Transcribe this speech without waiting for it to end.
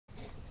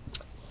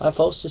Hi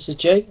folks, this is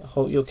Jay. I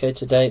hope you're okay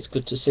today. It's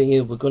good to see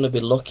you. We're going to be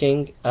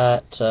looking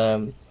at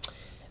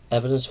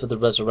evidence for the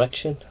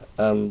resurrection.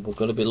 We're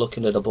going to be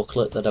looking at a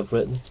booklet that I've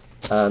written,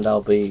 and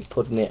I'll be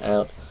putting it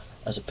out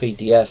as a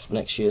PDF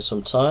next year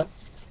sometime,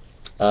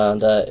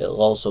 and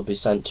it'll also be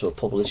sent to a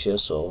publisher,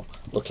 so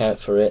look out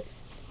for it,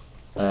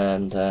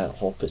 and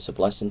hope it's a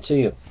blessing to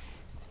you.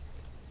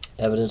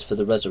 Evidence for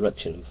the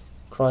Resurrection of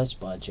Christ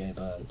by J.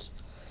 Burns.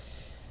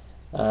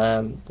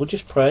 We'll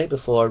just pray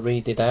before I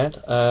read it out.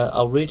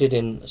 I'll read it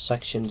in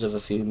sections of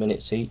a few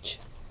minutes each,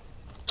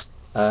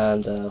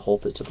 and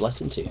hope it's a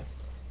blessing to you.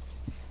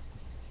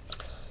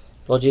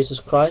 Lord Jesus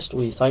Christ,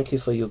 we thank you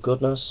for your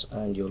goodness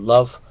and your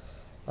love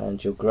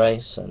and your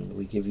grace, and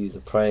we give you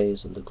the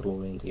praise and the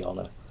glory and the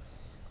honor.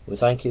 We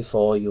thank you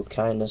for your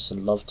kindness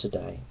and love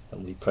today,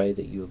 and we pray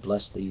that you will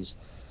bless these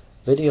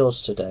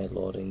videos today,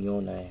 Lord, in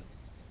your name.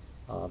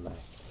 Amen.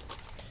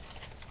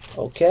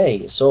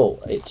 Okay, so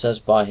it says,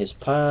 by his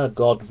power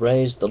God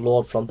raised the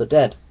Lord from the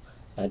dead,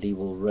 and he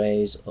will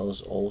raise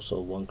us also.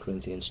 1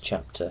 Corinthians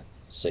chapter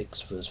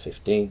 6 verse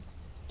 15.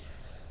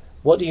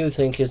 What do you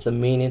think is the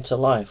meaning to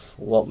life?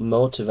 What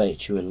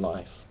motivates you in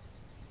life?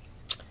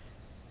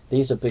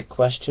 These are big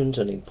questions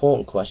and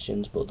important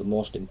questions, but the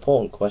most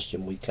important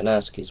question we can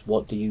ask is,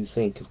 what do you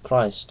think of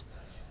Christ?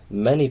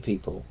 Many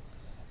people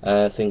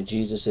think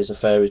Jesus is a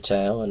fairy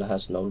tale and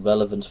has no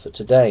relevance for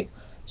today.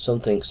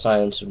 Some think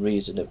science and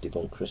reason have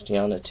debunked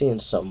Christianity,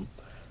 and some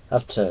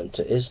have turned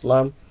to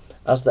Islam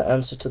as the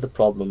answer to the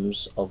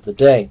problems of the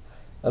day,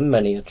 and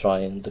many are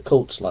trying the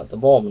cults like the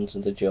Mormons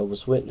and the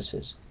Jehovah's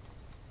Witnesses,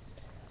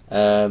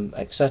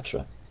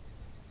 etc.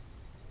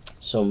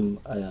 Some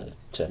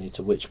turning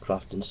to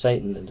witchcraft and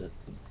Satan, and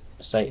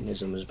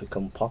Satanism has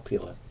become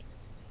popular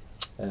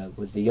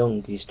with the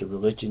young. Easter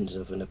religions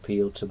of an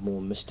appeal to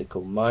more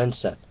mystical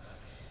mindset.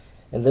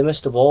 In the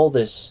midst of all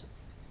this,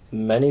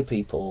 many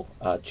people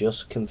are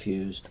just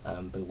confused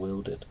and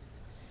bewildered.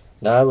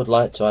 Now I would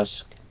like to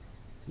ask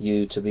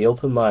you to be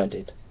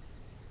open-minded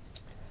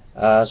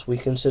as we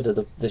consider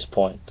this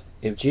point.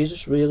 If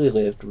Jesus really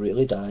lived,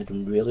 really died,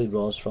 and really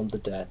rose from the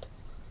dead,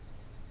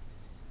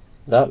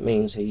 that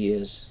means he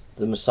is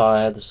the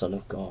Messiah, the Son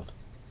of God.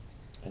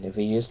 And if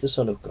he is the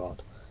Son of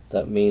God,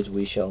 that means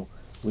we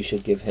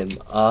should give him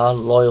our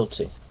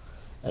loyalty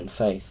and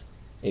faith.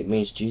 It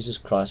means Jesus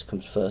Christ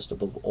comes first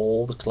above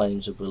all the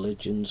claims of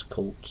religions,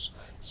 cults,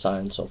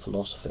 science or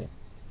philosophy.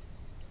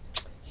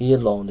 He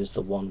alone is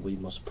the one we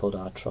must put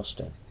our trust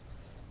in.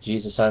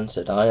 Jesus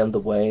answered, I am the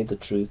way, the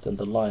truth and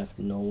the life.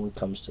 No one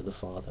comes to the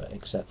Father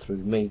except through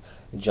me.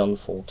 John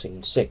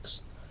 14:6.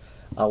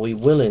 Are we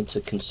willing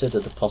to consider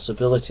the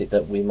possibility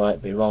that we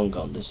might be wrong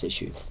on this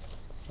issue?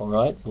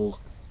 Alright, we'll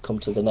come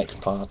to the next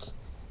part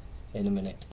in a minute.